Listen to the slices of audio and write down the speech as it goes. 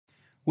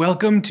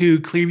Welcome to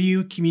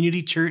Clearview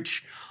Community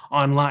Church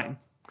Online.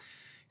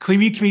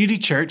 Clearview Community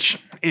Church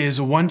is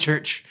one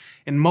church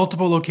in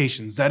multiple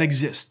locations that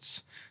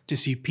exists to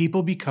see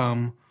people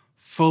become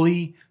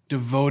fully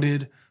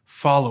devoted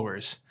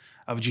followers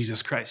of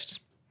Jesus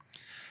Christ.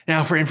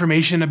 Now, for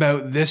information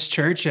about this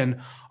church and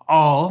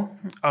all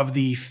of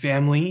the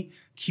family,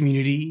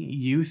 community,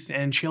 youth,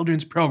 and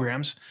children's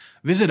programs,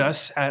 visit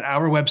us at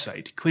our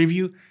website,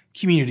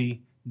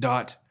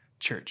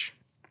 clearviewcommunity.church.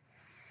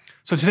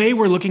 So today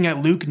we're looking at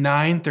Luke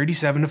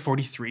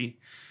 9:37-43.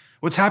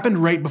 What's happened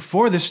right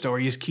before this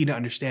story is key to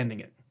understanding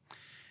it.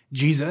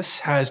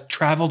 Jesus has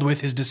traveled with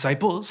his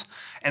disciples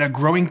and a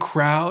growing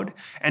crowd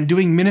and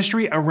doing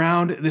ministry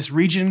around this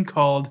region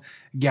called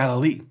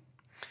Galilee.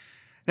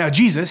 Now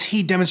Jesus,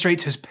 he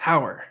demonstrates his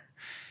power.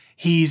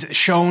 He's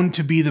shown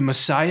to be the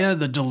Messiah,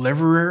 the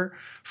deliverer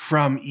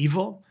from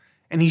evil,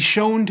 and he's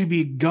shown to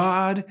be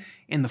God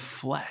in the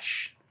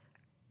flesh.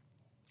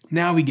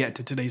 Now we get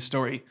to today's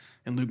story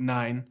in Luke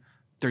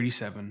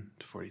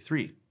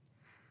 9:37-43. It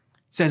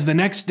says, the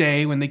next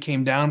day when they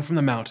came down from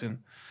the mountain,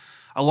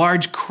 a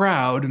large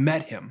crowd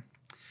met him.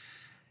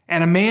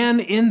 And a man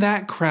in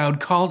that crowd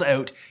called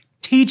out,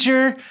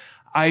 "Teacher,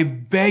 I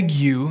beg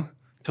you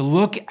to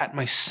look at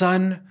my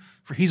son,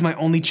 for he's my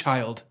only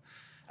child.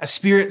 A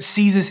spirit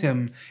seizes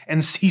him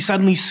and he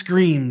suddenly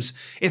screams.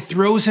 It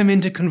throws him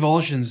into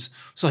convulsions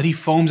so that he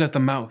foams at the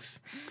mouth.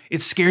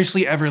 It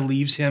scarcely ever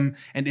leaves him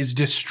and is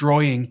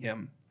destroying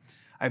him.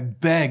 I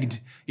begged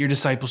your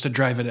disciples to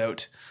drive it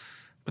out,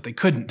 but they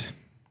couldn't."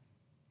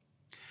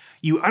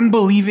 "You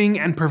unbelieving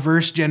and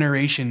perverse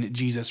generation,"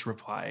 Jesus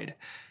replied,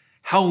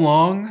 "how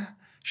long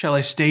shall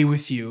I stay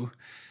with you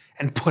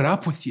and put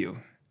up with you?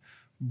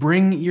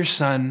 Bring your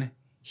son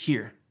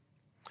here."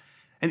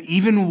 And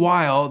even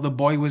while the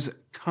boy was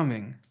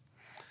coming,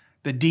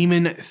 the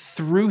demon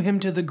threw him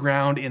to the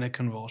ground in a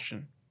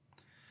convulsion.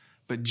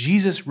 But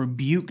Jesus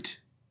rebuked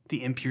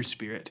the impure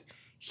spirit,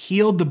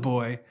 healed the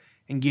boy,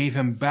 and gave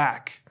him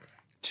back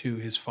to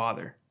his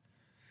father.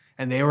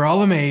 And they were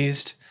all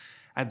amazed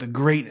at the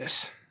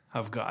greatness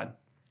of God.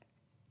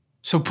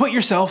 So put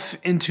yourself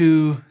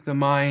into the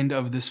mind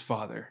of this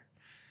father.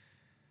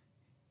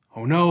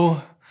 "Oh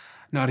no,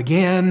 not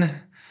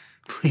again.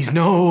 Please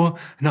no,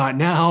 not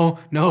now.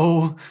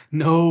 No,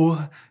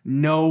 no,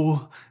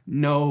 no,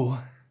 no."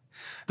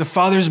 The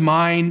father's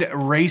mind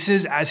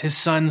races as his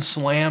son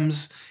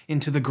slams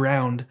into the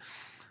ground.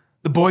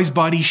 The boy's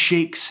body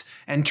shakes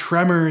and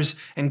tremors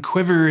and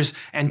quivers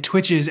and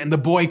twitches, and the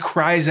boy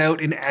cries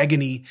out in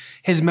agony.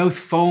 His mouth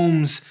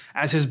foams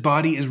as his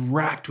body is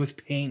racked with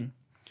pain.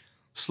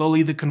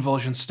 Slowly the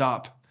convulsions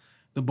stop.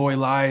 The boy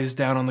lies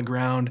down on the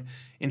ground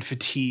in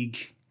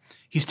fatigue.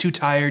 He's too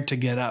tired to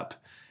get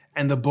up,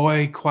 and the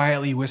boy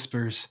quietly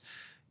whispers,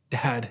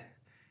 "Dad,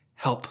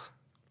 help."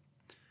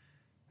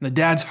 And the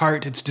dad's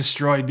heart, it's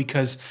destroyed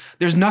because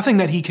there's nothing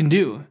that he can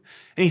do.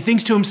 And he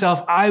thinks to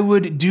himself, I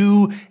would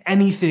do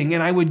anything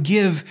and I would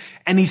give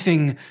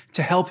anything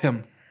to help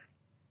him.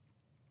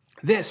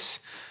 This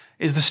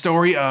is the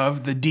story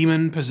of the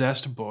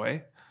demon-possessed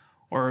boy,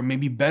 or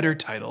maybe better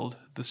titled,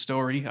 the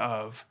story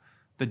of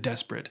the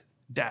desperate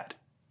dad.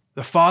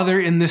 The father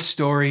in this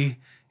story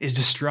is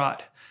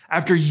distraught.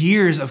 After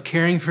years of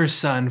caring for his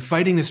son,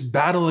 fighting this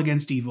battle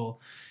against evil,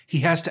 he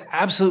has to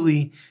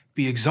absolutely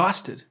be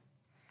exhausted.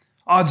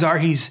 Odds are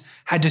he's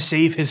had to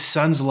save his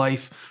son's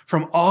life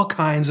from all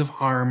kinds of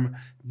harm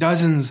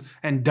dozens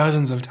and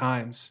dozens of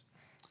times.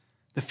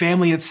 The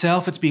family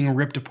itself, it's being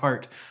ripped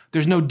apart.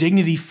 There's no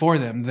dignity for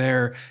them.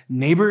 Their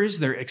neighbors,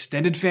 their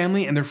extended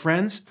family, and their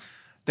friends,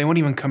 they won't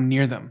even come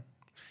near them.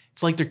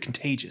 It's like they're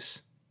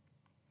contagious.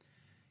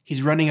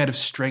 He's running out of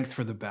strength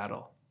for the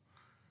battle.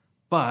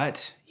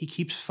 But he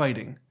keeps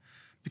fighting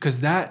because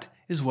that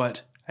is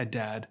what a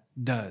dad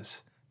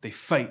does. They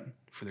fight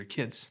for their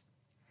kids.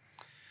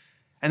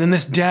 And then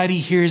this daddy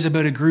hears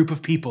about a group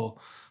of people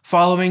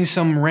following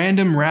some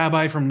random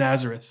rabbi from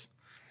Nazareth.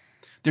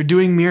 They're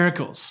doing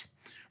miracles.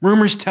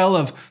 Rumors tell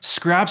of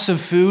scraps of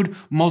food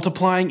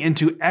multiplying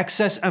into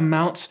excess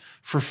amounts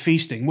for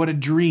feasting. What a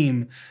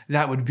dream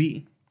that would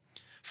be.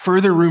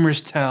 Further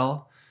rumors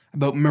tell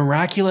about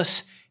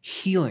miraculous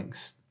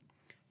healings.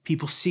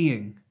 People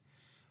seeing,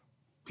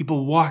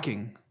 people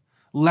walking,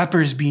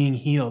 lepers being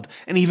healed,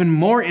 and even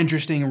more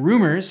interesting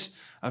rumors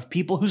of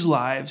people whose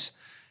lives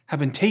have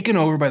been taken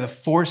over by the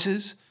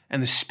forces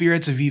and the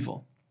spirits of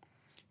evil.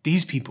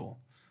 These people,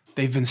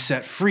 they've been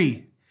set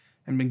free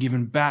and been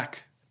given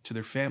back to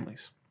their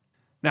families.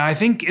 Now, I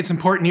think it's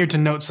important here to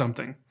note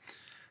something,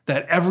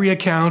 that every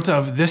account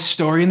of this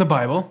story in the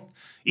Bible,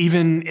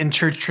 even in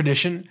church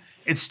tradition,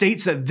 it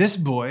states that this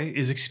boy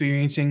is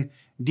experiencing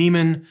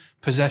demon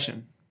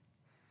possession.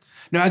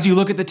 Now, as you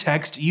look at the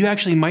text, you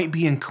actually might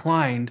be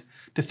inclined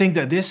to think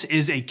that this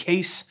is a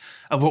case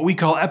of what we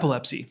call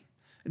epilepsy.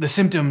 The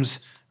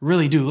symptoms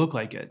really do look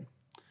like it.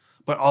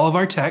 But all of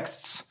our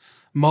texts,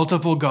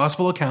 multiple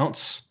gospel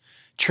accounts,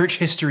 church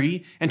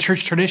history, and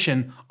church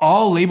tradition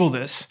all label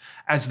this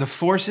as the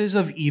forces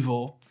of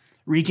evil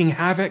wreaking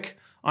havoc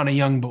on a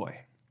young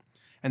boy.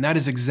 And that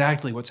is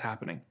exactly what's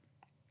happening.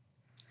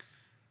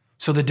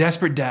 So the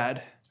desperate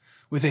dad,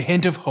 with a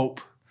hint of hope,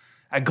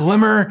 a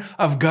glimmer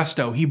of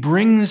gusto, he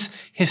brings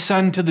his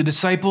son to the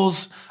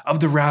disciples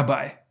of the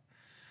rabbi.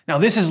 Now,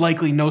 this is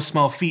likely no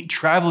small feat,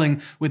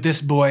 traveling with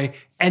this boy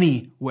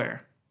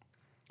anywhere.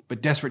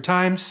 But desperate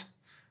times,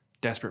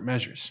 desperate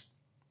measures.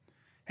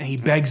 And he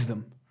begs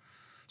them,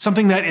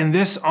 something that in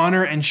this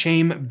honor and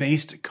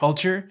shame-based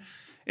culture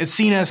is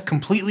seen as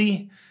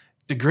completely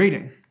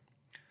degrading.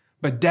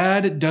 But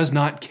dad does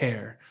not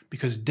care,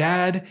 because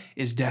dad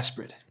is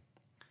desperate.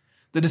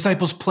 The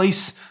disciples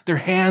place their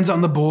hands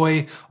on the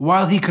boy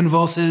while he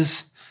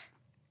convulses.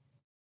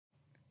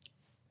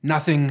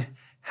 Nothing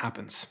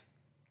happens.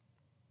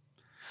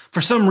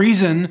 For some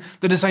reason,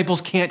 the disciples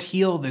can't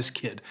heal this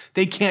kid.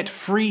 They can't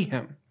free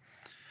him.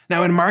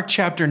 Now, in Mark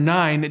chapter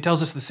 9, it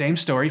tells us the same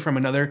story from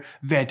another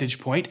vantage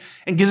point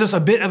and gives us a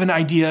bit of an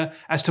idea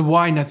as to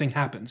why nothing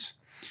happens.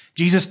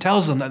 Jesus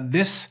tells them that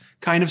this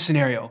kind of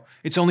scenario,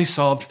 it's only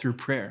solved through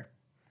prayer.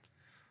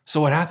 So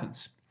what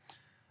happens?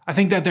 I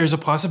think that there's a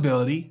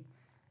possibility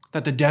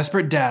that the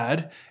desperate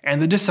dad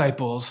and the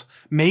disciples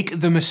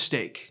make the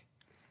mistake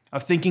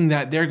of thinking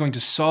that they're going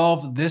to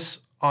solve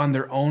this on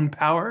their own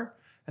power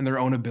and their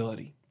own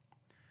ability.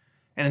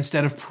 And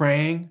instead of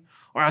praying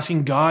or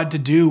asking God to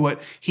do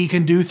what he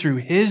can do through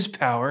his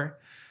power,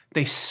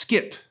 they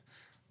skip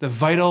the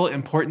vital,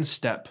 important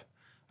step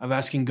of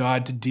asking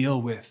God to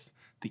deal with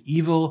the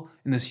evil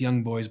in this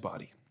young boy's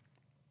body.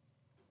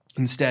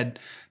 Instead,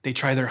 they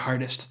try their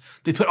hardest.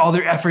 They put all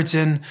their efforts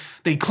in.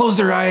 They close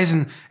their eyes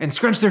and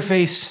scrunch their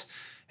face,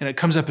 and it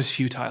comes up as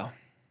futile.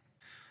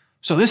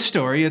 So this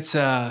story, it's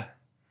a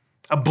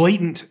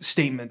blatant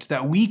statement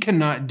that we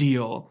cannot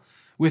deal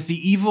with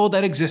the evil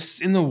that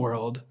exists in the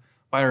world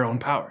by our own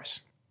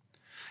powers.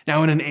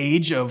 Now, in an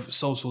age of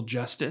social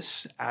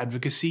justice,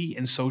 advocacy,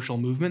 and social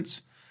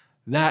movements,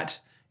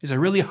 that is a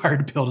really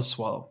hard pill to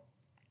swallow.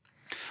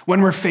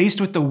 When we're faced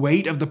with the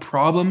weight of the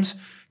problems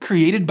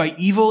created by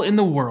evil in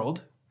the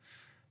world,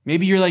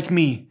 maybe you're like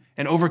me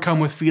and overcome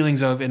with feelings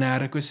of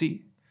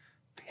inadequacy,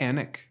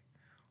 panic,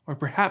 or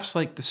perhaps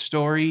like the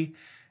story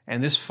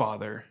and this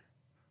father,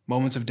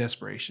 moments of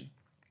desperation.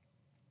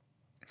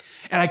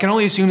 And I can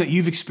only assume that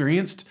you've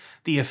experienced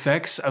the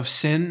effects of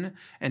sin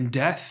and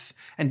death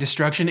and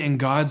destruction in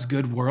God's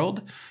good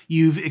world.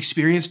 You've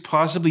experienced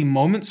possibly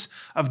moments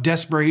of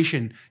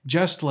desperation,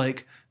 just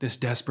like this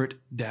desperate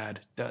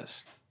dad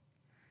does.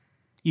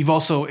 You've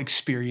also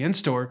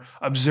experienced or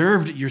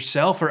observed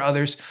yourself or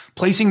others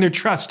placing their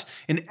trust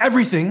in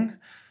everything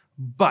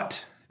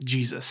but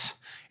Jesus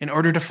in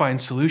order to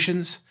find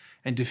solutions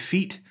and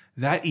defeat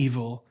that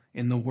evil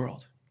in the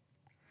world.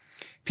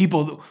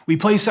 People, we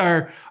place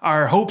our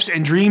hopes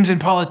and dreams in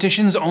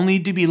politicians only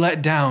to be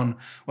let down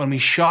when we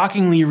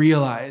shockingly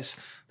realize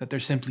that they're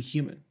simply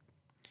human.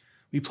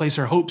 We place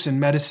our hopes in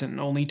medicine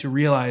only to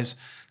realize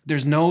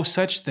there's no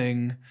such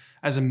thing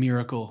as a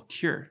miracle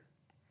cure.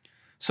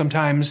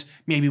 Sometimes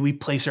maybe we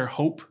place our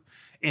hope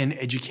in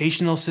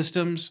educational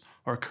systems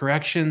or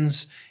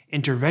corrections,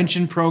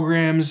 intervention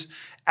programs,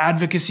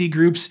 advocacy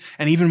groups,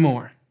 and even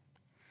more.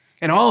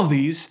 And all of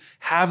these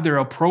have their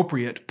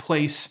appropriate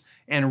place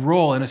and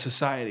role in a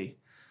society,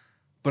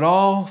 but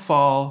all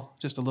fall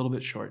just a little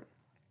bit short.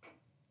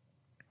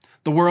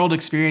 The world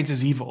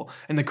experiences evil,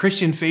 and the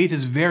Christian faith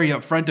is very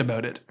upfront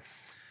about it,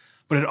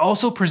 but it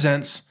also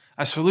presents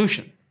a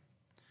solution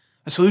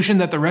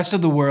that the rest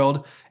of the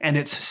world and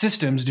its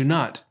systems do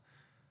not,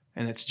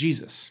 and it's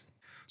Jesus.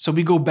 So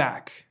we go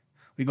back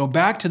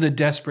to the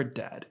desperate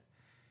dad.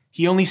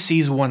 He only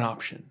sees one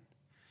option.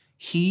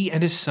 He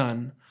and his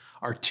son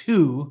are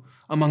two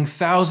among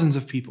thousands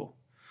of people,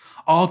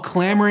 all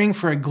clamoring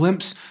for a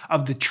glimpse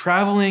of the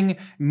traveling,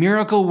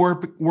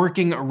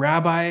 miracle-working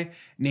rabbi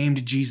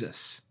named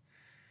Jesus.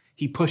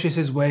 He pushes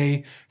his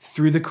way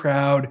through the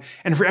crowd,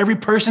 and for every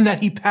person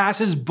that he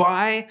passes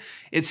by,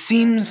 it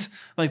seems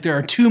like there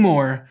are two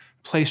more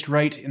placed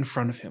right in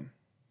front of him.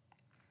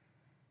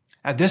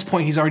 At this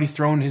point, he's already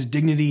thrown his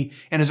dignity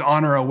and his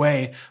honor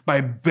away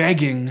by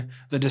begging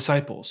the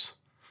disciples.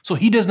 So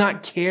he does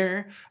not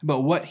care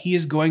about what he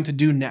is going to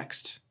do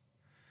next.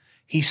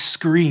 He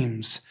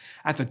screams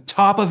at the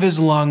top of his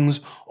lungs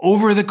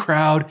over the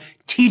crowd,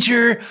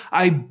 "Teacher,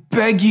 I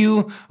beg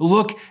you,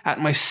 look at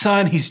my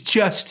son. He's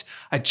just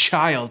a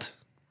child."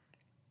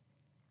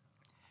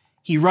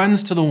 He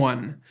runs to the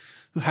one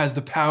who has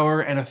the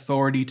power and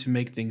authority to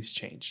make things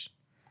change.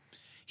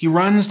 He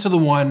runs to the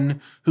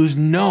one who's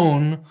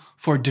known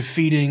for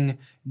defeating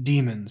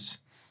demons.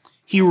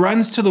 He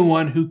runs to the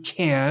one who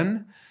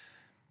can,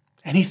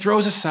 and he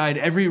throws aside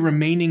every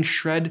remaining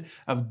shred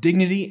of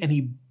dignity, and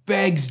he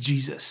begs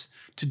Jesus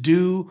to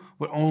do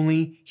what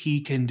only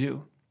he can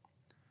do.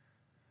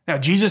 Now,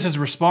 Jesus'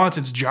 response,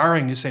 it's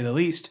jarring to say the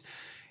least.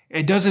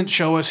 It doesn't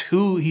show us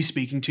who he's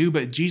speaking to,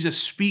 but Jesus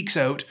speaks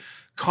out,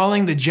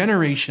 calling the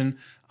generation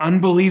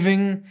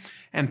unbelieving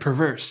and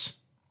perverse.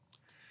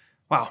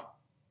 Wow.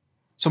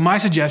 So my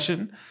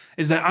suggestion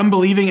is that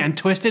unbelieving and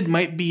twisted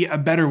might be a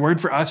better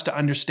word for us to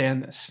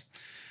understand this.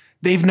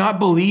 They've not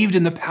believed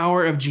in the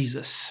power of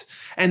Jesus,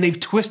 and they've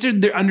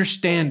twisted their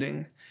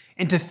understanding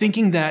into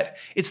thinking that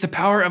it's the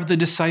power of the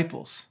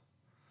disciples,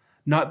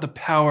 not the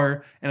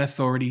power and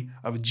authority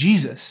of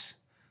Jesus,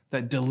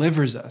 that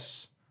delivers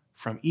us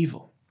from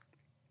evil.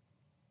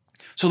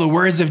 So the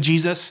words of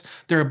Jesus,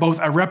 they're both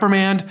a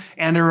reprimand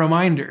and a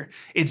reminder.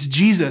 It's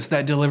Jesus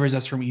that delivers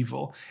us from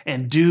evil,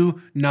 and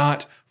do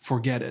not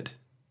forget it.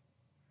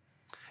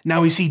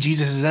 Now we see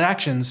Jesus'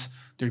 actions,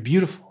 they're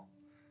beautiful.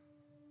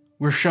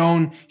 We're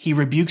shown he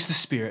rebukes the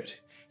spirit,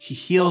 he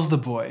heals the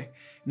boy,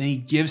 and then he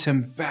gives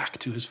him back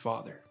to his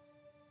father.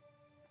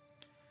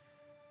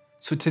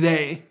 So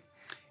today,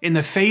 in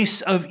the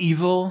face of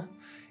evil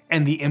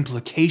and the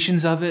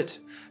implications of it,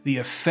 the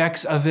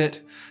effects of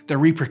it, the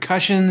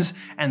repercussions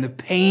and the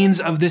pains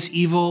of this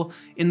evil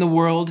in the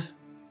world,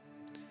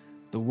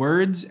 the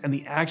words and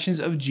the actions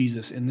of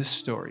Jesus in this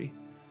story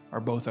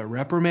are both a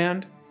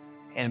reprimand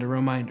and a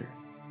reminder.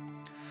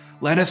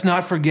 Let us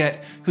not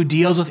forget who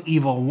deals with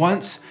evil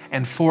once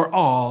and for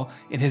all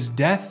in his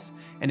death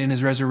and in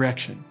his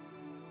resurrection.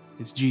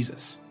 It's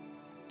Jesus.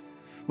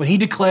 When he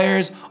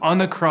declares on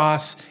the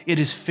cross, "It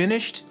is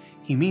finished,"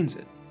 he means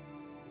it.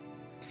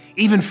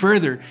 Even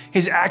further,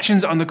 his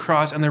actions on the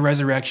cross and the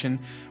resurrection,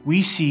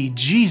 we see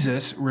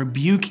Jesus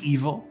rebuke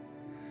evil,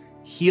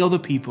 heal the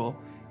people,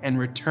 and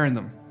return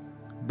them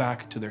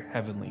back to their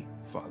heavenly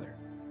Father.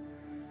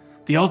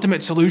 The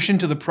ultimate solution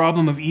to the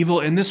problem of evil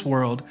in this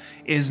world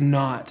is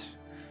not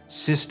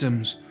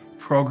systems,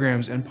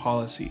 programs, and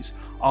policies,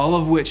 all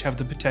of which have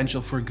the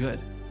potential for good.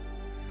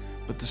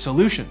 But the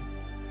solution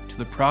to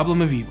the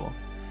problem of evil,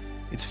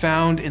 it's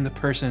found in the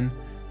person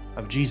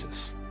of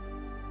Jesus.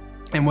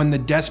 And when the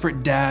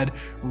desperate dad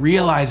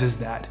realizes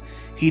that,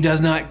 he does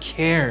not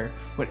care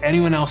what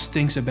anyone else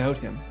thinks about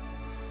him.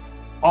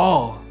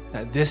 All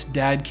that this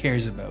dad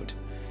cares about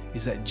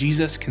is that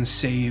Jesus can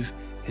save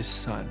his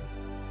son.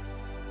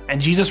 And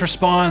Jesus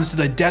responds to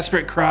the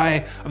desperate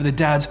cry of the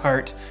dad's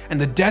heart and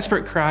the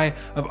desperate cry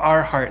of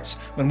our hearts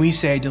when we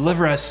say,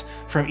 "Deliver us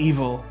from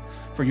evil,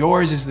 for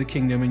yours is the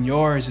kingdom, and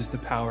yours is the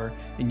power,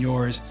 and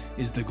yours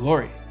is the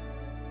glory."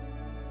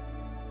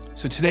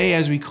 So today,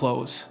 as we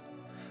close,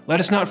 let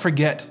us not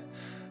forget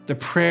to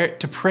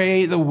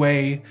pray the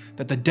way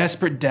that the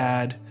desperate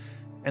dad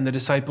and the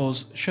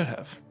disciples should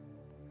have.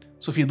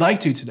 So if you'd like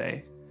to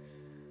today,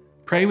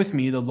 pray with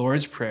me the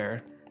Lord's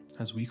Prayer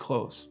as we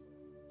close.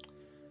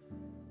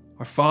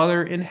 Our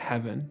Father in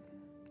heaven,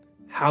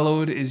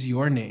 hallowed is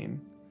your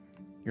name.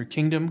 Your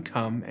kingdom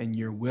come and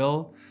your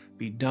will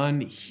be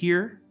done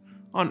here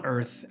on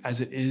earth as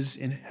it is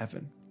in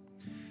heaven.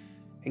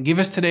 And give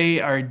us today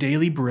our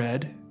daily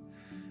bread,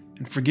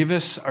 and forgive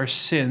us our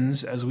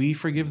sins as we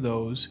forgive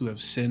those who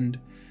have sinned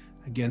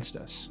against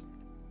us.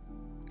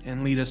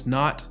 And lead us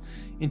not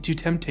into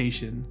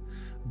temptation,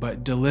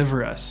 but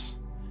deliver us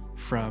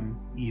from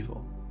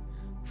evil.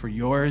 For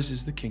yours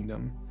is the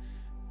kingdom,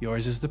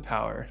 yours is the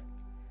power,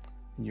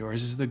 and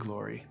yours is the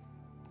glory.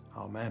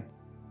 Amen.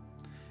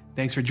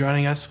 Thanks for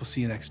joining us. We'll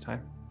see you next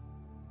time.